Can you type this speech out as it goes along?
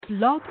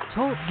Blog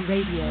Talk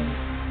Radio.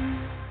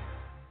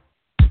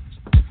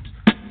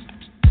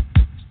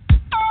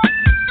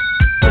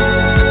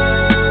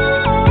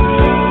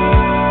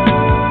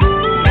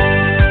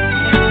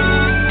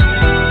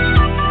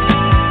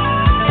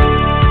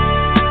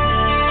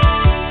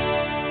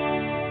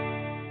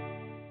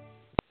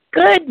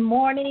 Good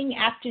morning,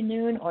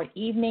 afternoon, or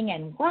evening,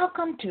 and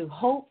welcome to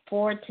Hope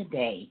for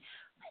Today.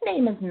 My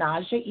name is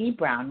Naja E.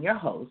 Brown, your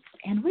host,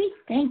 and we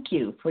thank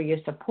you for your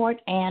support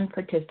and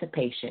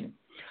participation.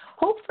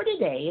 Hope for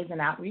Today is an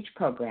outreach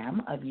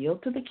program of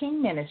Yield to the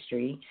King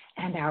Ministry,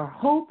 and our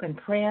hope and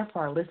prayer for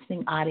our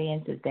listening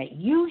audience is that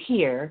you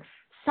hear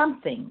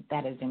something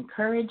that is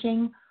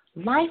encouraging,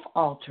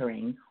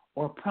 life-altering,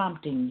 or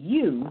prompting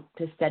you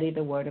to study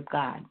the Word of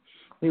God.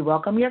 We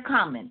welcome your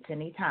comments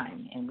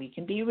anytime, and we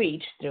can be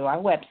reached through our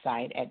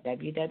website at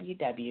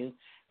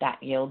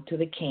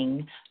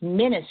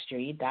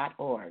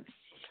www.yieldtothekingministry.org.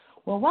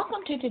 Well,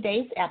 welcome to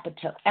today's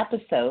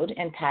episode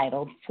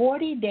entitled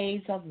 40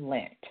 Days of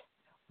Lent.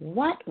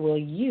 What will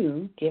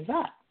you give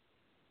up?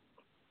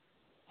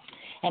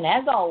 And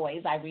as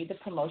always, I read the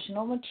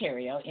promotional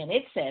material, and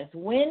it says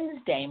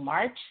Wednesday,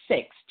 March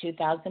 6,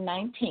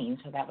 2019,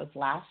 so that was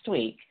last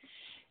week,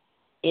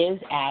 is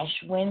Ash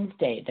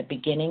Wednesday, the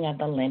beginning of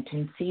the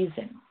Lenten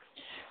season.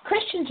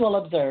 Christians will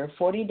observe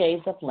 40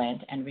 days of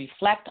Lent and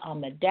reflect on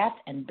the death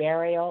and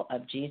burial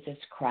of Jesus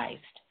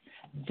Christ.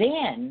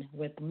 Then,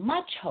 with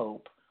much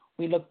hope,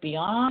 we look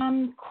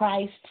beyond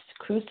Christ's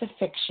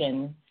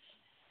crucifixion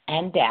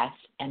and death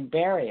and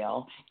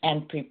burial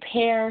and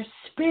prepare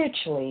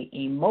spiritually,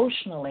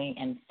 emotionally,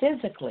 and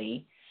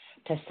physically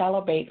to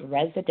celebrate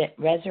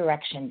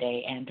Resurrection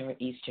Day and or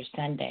Easter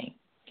Sunday.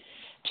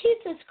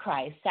 Jesus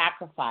Christ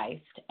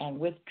sacrificed and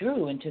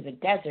withdrew into the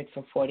desert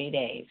for 40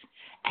 days.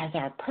 As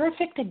our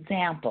perfect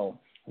example,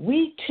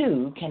 we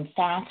too can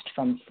fast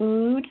from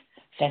food,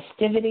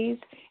 festivities,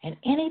 and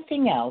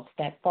anything else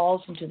that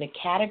falls into the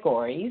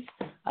categories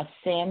of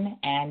sin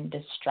and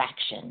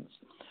distractions.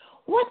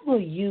 What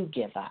will you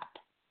give up?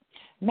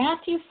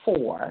 Matthew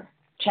 4,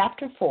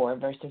 chapter 4,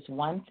 verses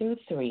 1 through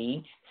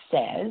 3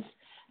 says,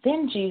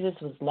 Then Jesus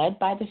was led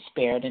by the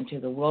Spirit into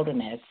the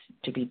wilderness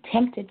to be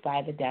tempted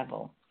by the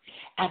devil.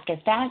 After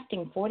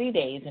fasting 40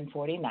 days and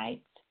 40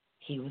 nights,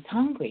 he was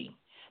hungry.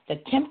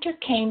 The tempter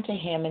came to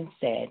him and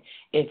said,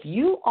 If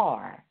you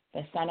are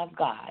the Son of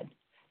God,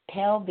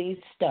 tell these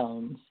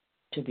stones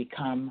to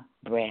become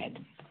bread.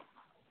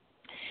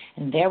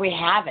 And there we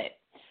have it.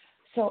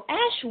 So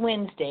Ash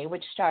Wednesday,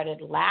 which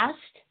started last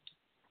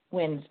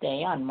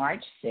Wednesday on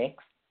March 6th,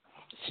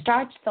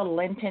 starts the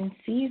Lenten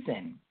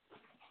season.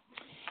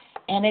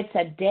 And it's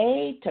a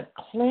day to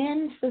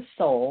cleanse the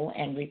soul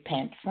and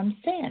repent from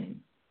sin.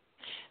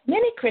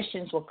 Many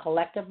Christians will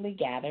collectively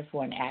gather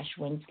for an Ash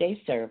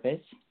Wednesday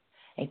service,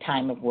 a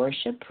time of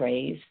worship,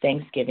 praise,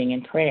 thanksgiving,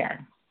 and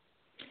prayer.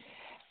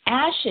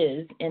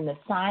 Ashes in the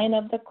sign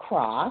of the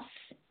cross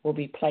will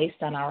be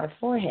placed on our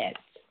foreheads.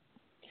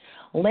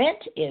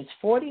 Lent is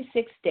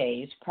 46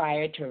 days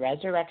prior to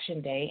Resurrection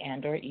Day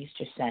and or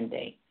Easter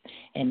Sunday,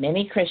 and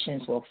many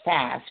Christians will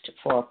fast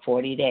for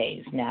 40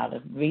 days. Now,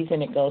 the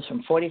reason it goes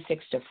from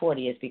 46 to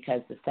 40 is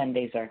because the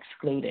Sundays are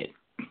excluded.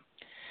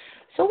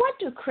 So what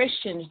do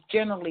Christians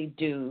generally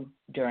do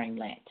during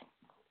Lent?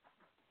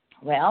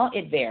 Well,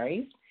 it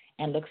varies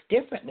and looks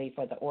differently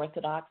for the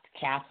Orthodox,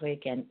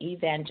 Catholic, and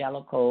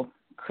Evangelical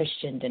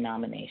Christian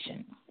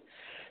denominations.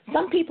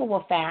 Some people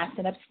will fast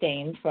and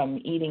abstain from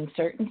eating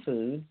certain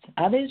foods.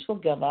 Others will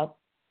give up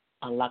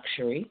a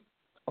luxury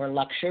or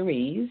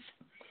luxuries.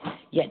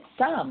 Yet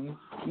some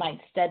might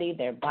study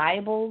their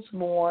Bibles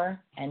more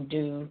and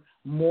do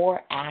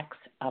more acts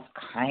of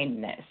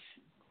kindness.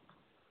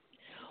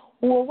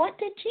 Well, what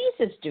did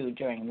Jesus do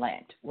during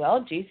Lent?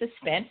 Well, Jesus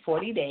spent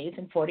 40 days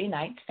and 40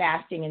 nights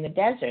fasting in the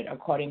desert,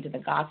 according to the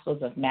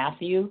Gospels of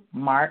Matthew,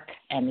 Mark,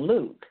 and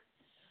Luke,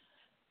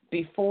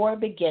 before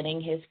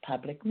beginning his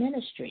public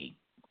ministry.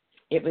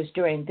 It was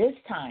during this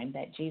time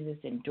that Jesus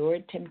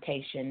endured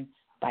temptation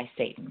by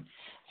Satan.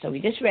 So we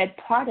just read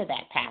part of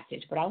that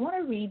passage, but I want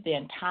to read the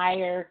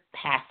entire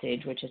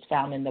passage, which is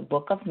found in the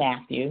book of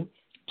Matthew,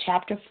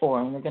 chapter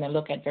 4, and we're going to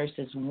look at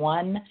verses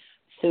 1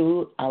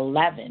 through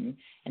 11,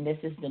 and this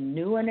is the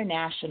New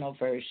International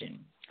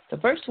Version. So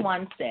verse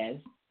 1 says,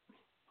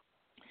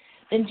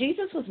 Then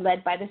Jesus was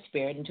led by the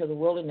Spirit into the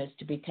wilderness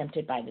to be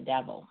tempted by the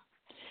devil.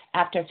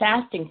 After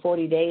fasting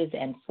 40 days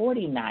and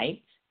 40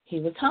 nights, he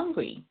was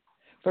hungry.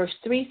 Verse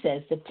 3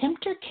 says, The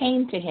tempter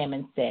came to him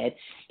and said,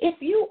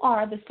 If you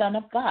are the Son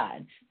of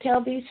God,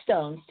 tell these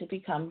stones to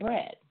become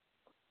bread.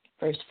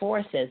 Verse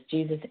 4 says,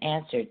 Jesus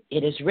answered,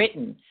 It is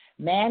written,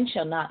 Man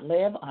shall not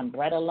live on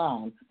bread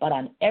alone, but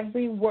on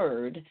every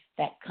word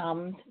that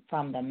comes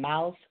from the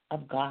mouth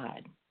of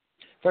God.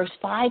 Verse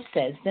 5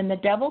 says, Then the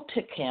devil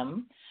took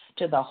him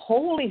to the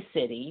holy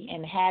city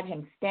and had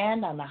him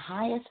stand on the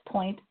highest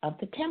point of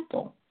the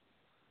temple.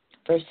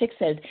 Verse 6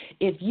 says,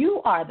 If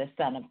you are the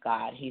Son of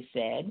God, he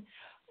said,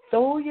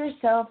 throw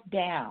yourself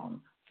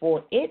down,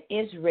 for it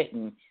is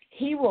written,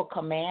 He will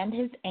command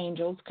His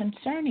angels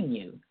concerning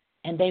you,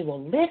 and they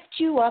will lift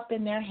you up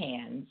in their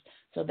hands,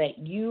 so that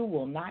you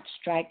will not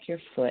strike your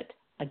foot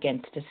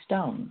against a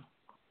stone.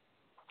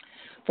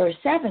 Verse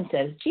 7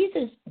 says,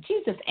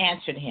 Jesus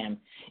answered him,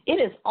 it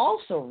is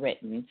also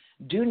written,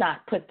 do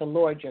not put the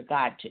Lord your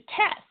God to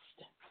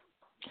test.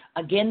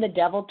 Again, the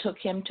devil took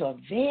him to a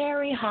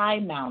very high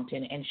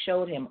mountain and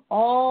showed him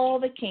all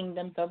the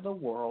kingdoms of the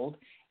world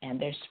and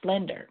their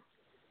splendor.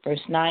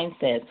 Verse 9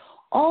 says,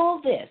 all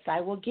this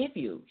I will give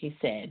you, he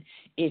said,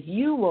 if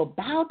you will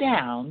bow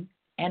down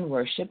and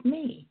worship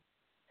me.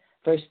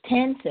 Verse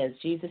 10 says,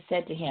 Jesus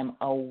said to him,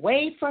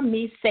 away from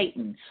me,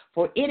 Satan,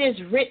 for it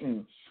is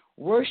written,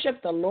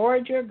 worship the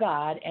Lord your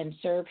God and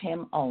serve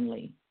him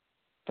only.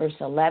 Verse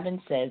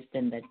 11 says,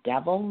 then the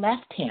devil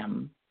left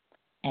him,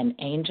 and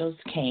angels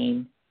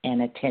came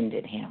and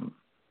attended him.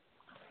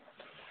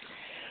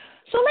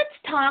 So let's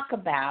talk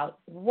about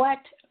what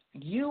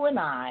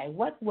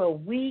will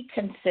we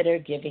consider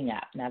giving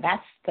up? Now,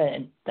 that's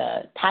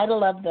the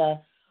title of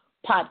the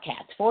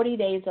podcast, 40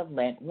 Days of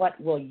Lent, what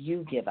will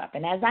you give up?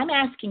 And as I'm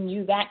asking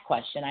you that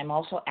question, I'm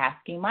also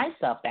asking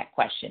myself that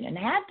question and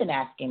have been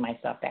asking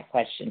myself that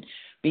question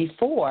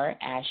before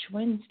Ash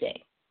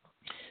Wednesday.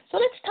 So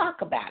let's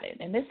talk about it,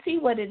 and let's see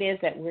what it is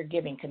that we're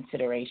giving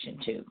consideration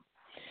to.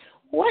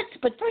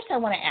 But first I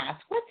want to ask,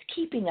 what's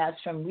keeping us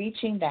from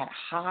reaching that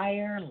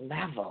higher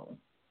level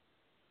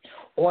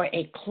or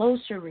a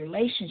closer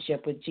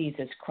relationship with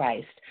Jesus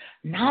Christ,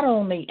 not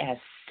only as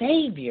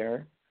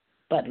Savior,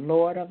 but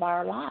Lord of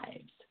our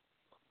lives?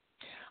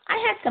 I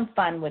had some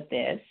fun with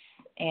this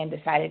and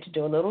decided to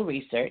do a little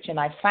research, and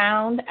I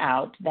found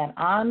out that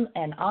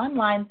an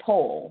online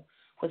poll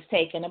was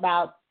taken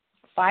about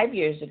 5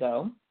 years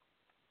ago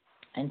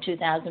in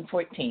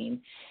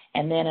 2014,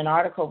 and then an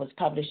article was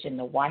published in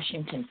the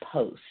Washington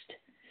Post.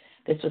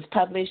 This was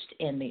published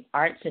in the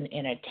Arts and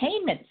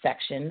Entertainment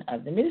section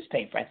of the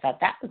newspaper. I thought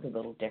that was a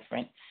little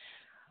different.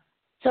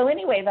 So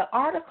anyway, the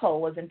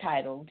article was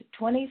entitled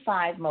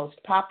 25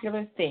 Most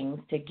Popular Things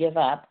to Give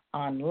Up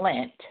for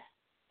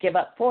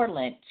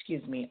Lent,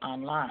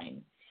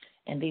 online.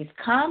 And these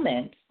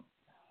comments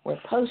were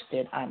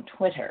posted on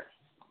Twitter.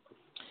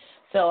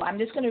 So I'm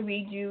just going to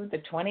read you the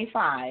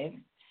 25,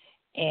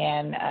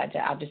 and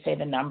I'll just say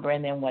the number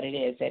and then what it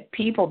is that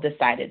people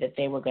decided that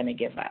they were going to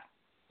give up.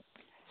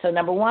 So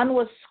number 1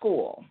 was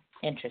school.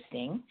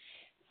 Interesting.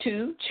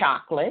 2,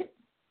 chocolate.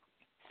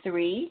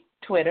 3,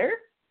 Twitter.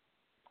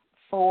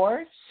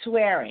 4,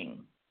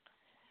 swearing.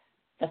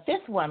 The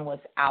 5th one was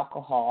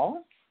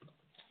alcohol.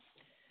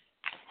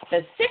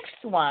 The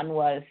 6th one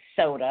was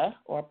soda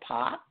or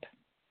pop.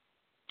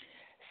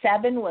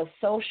 7 was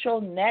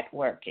social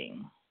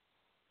networking.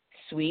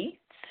 Sweets.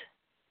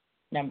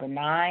 Number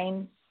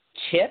 9,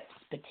 chips,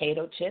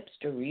 potato chips,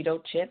 Dorito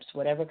chips,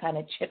 whatever kind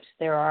of chips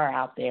there are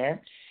out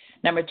there.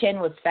 Number 10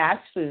 was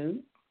fast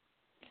food.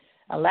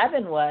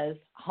 11 was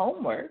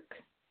homework.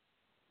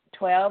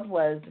 12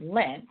 was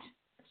Lent.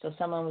 So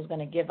someone was going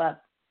to give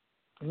up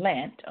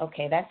Lent.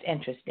 Okay, that's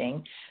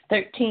interesting.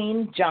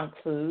 13, junk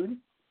food.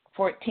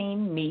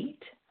 14, meat.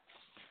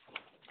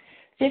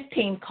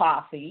 15,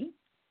 coffee.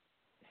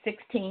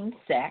 16,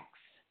 sex.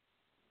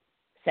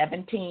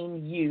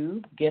 17,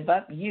 you, give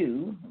up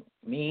you.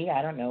 Me,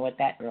 I don't know what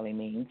that really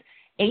means.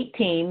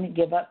 18,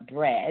 give up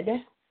bread.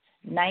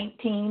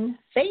 19,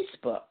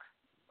 Facebook.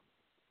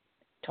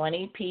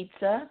 20,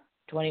 pizza.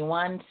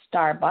 21,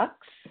 Starbucks.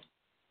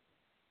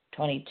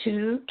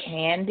 22,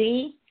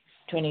 candy.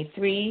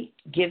 23,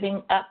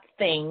 giving up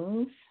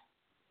things.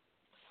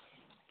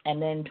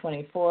 And then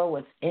 24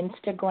 was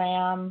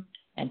Instagram.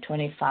 And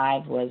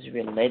 25 was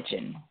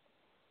religion.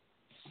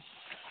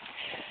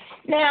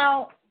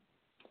 Now,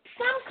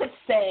 some could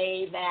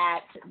say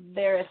that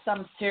there is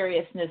some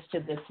seriousness to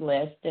this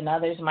list, and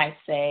others might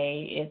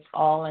say it's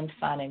all in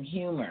fun and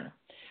humor.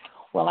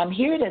 Well, I'm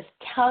here to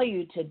tell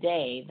you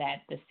today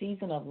that the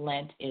season of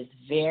Lent is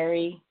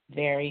very,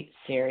 very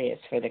serious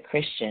for the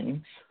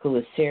Christian who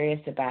is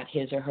serious about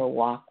his or her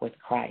walk with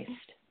Christ.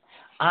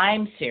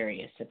 I'm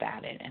serious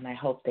about it, and I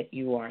hope that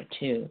you are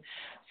too.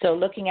 So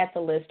looking at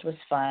the list was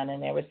fun,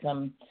 and there were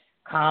some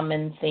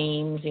common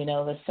themes,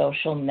 the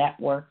social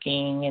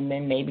networking, and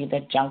then maybe the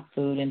junk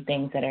food and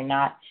things that are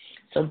not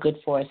so good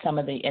for us, some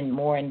of the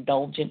more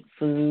indulgent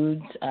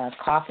foods.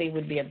 Coffee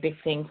would be a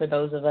big thing for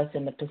those of us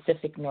in the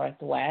Pacific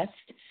Northwest,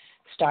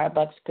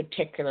 Starbucks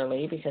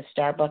particularly, because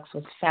Starbucks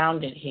was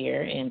founded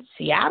here in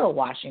Seattle,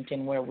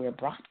 Washington, where we're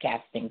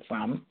broadcasting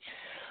from.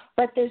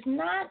 But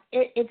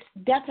it's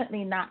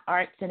definitely not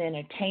arts and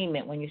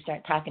entertainment when you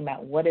start talking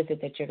about what is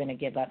it that you're going to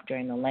give up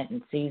during the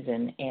Lenten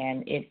season,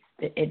 and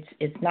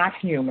it's not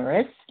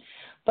humorous.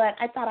 But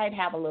I thought I'd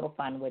have a little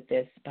fun with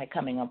this by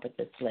coming up with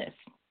this list.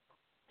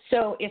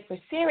 So if we're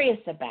serious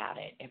about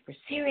it, if we're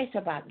serious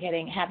about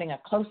having a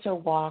closer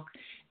walk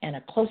and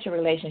a closer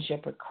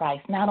relationship with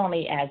Christ, not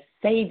only as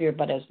Savior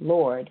but as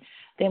Lord,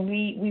 then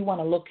we want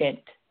to look at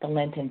the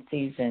Lenten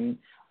season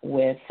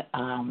with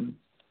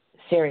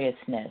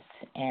seriousness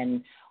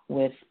and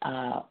with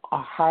a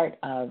heart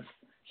of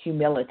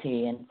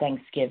humility and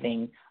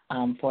thanksgiving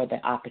for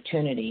the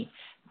opportunity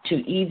to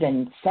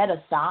even set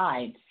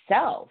aside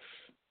self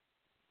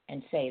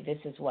and say, this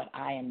is what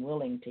I am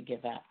willing to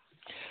give up.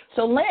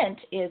 So Lent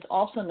is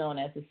also known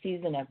as a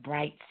season of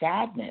bright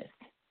sadness,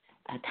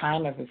 a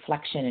time of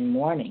reflection and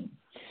mourning.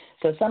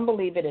 So some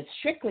believe it is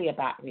strictly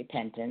about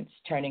repentance,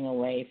 turning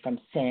away from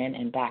sin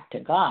and back to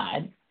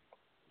God.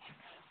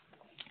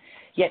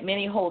 Yet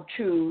many hold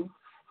true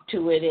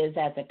to it is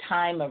as a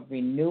time of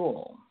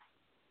renewal.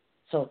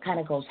 So it kind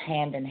of goes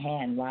hand in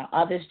hand, while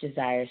others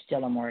desire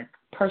still a more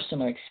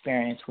personal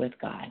experience with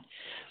God.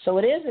 So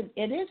it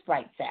is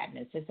bright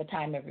sadness. It's a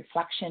time of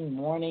reflection,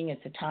 mourning.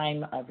 It's a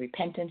time of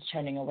repentance,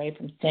 turning away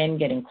from sin,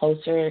 getting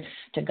closer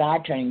to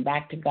God, turning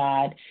back to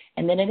God.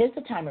 And then it is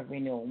a time of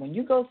renewal. When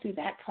you go through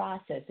that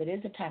process, it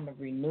is a time of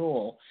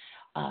renewal,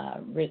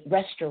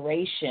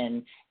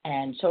 restoration,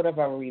 and sort of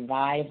a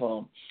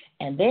revival.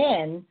 And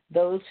then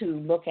those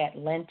who look at the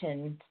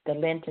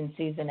Lenten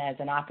season as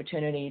an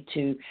opportunity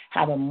to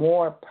have a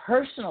more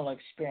personal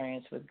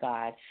experience with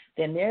God,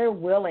 then they're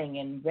willing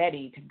and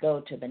ready to go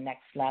to the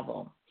next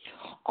level.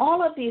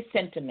 All of these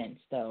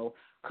sentiments, though,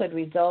 could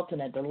result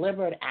in a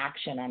deliberate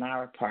action on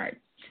our part,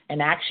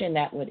 an action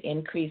that would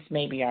increase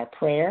maybe our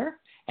prayer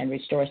and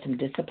restore some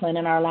discipline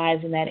in our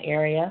lives in that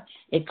area.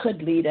 It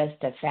could lead us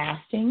to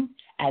fasting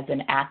as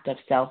an act of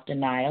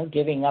self-denial,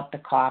 giving up the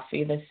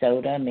coffee, the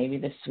soda, maybe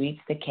the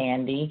sweets, the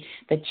candy,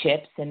 the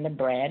chips, and the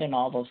bread, and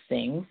all those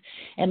things.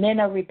 And then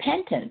a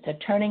repentance, a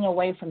turning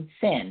away from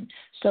sin.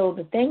 So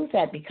the things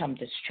that become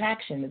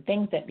distraction, the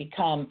things that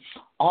become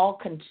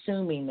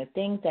all-consuming, the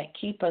things that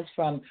keep us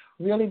from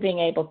really being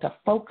able to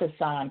focus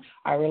on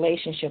our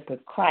relationship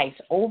with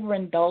Christ,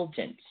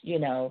 overindulgence,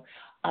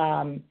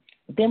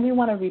 then we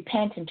want to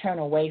repent and turn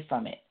away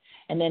from it.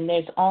 And then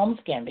there's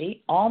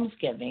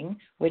almsgiving,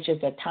 which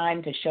is a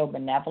time to show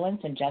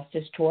benevolence and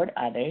justice toward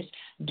others,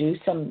 do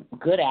some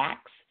good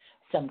acts,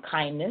 some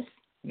kindness,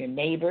 your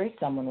neighbors,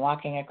 someone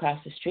walking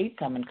across the street,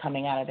 someone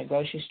coming out of the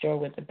grocery store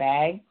with a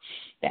bag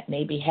that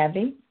may be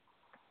heavy.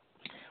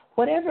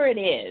 Whatever it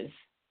is,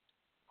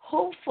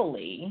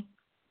 hopefully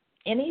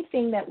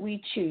anything that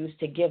we choose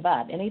to give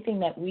up, anything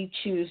that we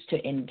choose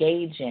to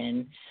engage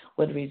in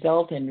would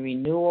result in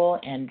renewal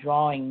and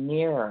drawing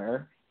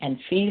nearer and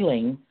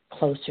feeling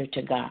closer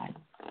to God.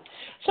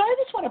 So I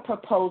just want to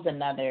propose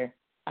another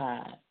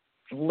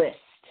list,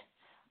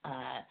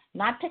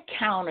 not to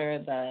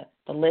counter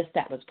the list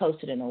that was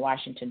posted in the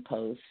Washington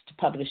Post,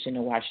 published in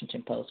the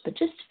Washington Post, but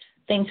just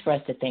things for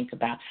us to think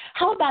about.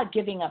 How about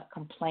giving up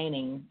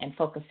complaining and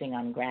focusing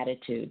on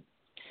gratitude?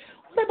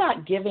 What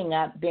about giving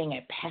up being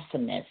a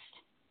pessimist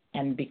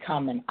and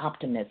become an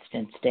optimist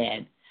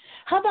instead?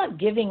 How about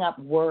giving up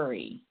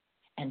worry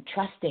and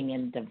trusting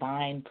in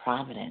divine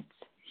providence?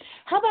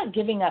 How about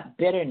giving up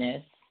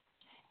bitterness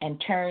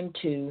and turn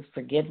to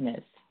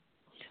forgiveness?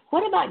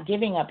 What about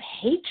giving up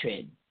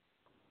hatred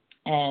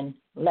and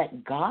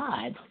let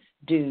God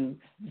do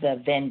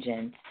the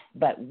vengeance,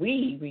 but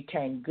we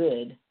return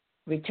good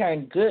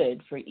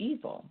for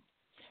evil?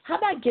 How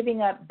about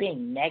giving up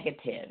being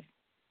negative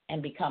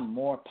and become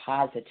more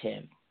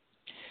positive?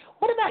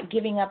 What about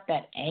giving up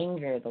that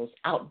anger, those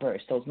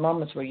outbursts, those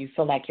moments where you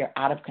feel like you're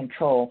out of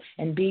control,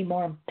 and be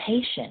more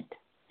patient?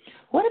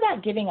 What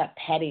about giving up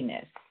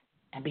pettiness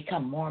and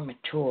become more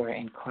mature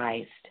in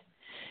Christ?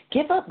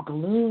 Give up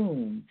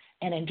gloom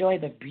and enjoy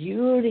the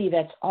beauty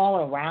that's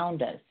all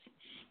around us.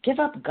 Give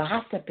up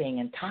gossiping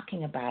and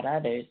talking about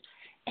others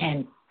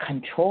and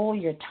control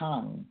your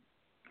tongue.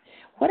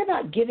 What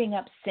about giving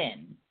up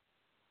sin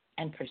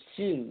and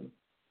pursue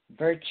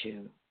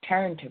virtue,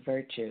 turn to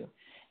virtue?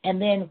 And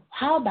then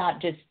how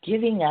about just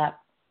giving up?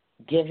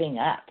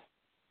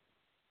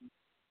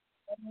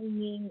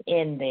 Hanging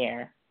in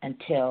there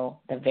until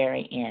the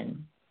very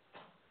end.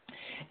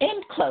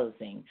 In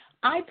closing,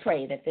 I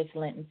pray that this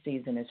Lenten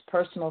season is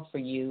personal for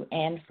you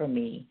and for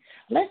me.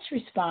 Let's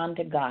respond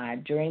to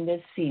God during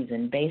this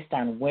season based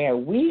on where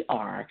we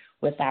are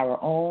with our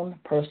own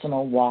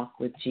personal walk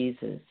with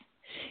Jesus.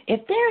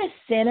 If there is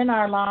sin in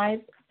our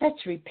lives,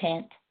 let's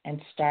repent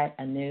and start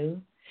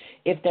anew.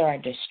 If there are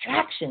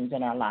distractions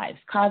in our lives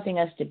causing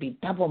us to be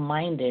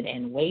double-minded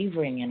and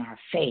wavering in our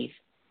faith,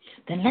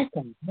 then let's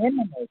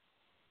eliminate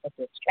the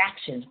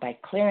distractions by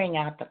clearing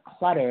out the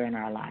clutter in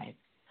our lives.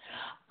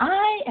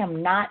 I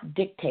am not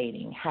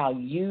dictating how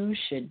you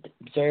should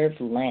observe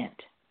Lent,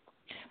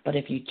 but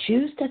if you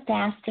choose to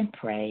fast and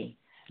pray,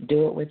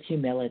 do it with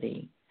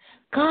humility.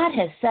 God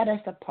has set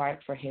us apart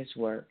for his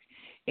work.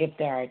 If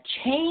there are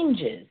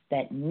changes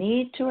that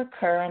need to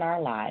occur in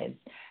our lives,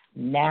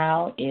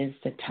 now is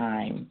the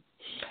time.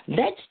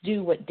 Let's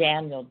do what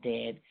Daniel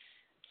did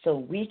so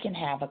we can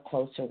have a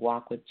closer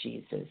walk with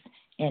Jesus.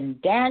 In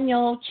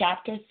Daniel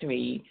chapter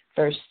 9,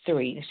 verse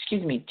 3,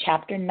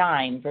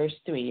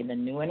 in the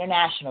New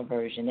International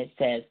Version, it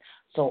says,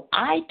 "So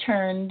I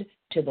turned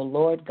to the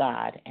Lord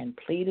God and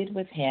pleaded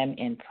with him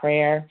in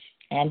prayer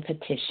and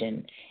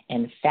petition,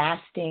 in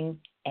fasting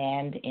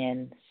and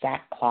in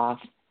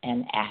sackcloth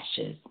and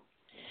ashes."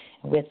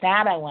 With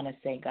that, I want to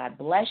say God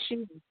bless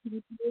you and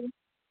keep you,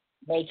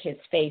 make his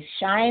face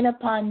shine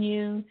upon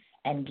you,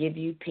 and give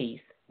you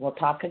peace. We'll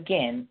talk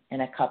again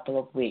in a couple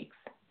of weeks.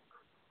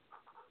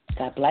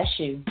 God bless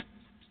you.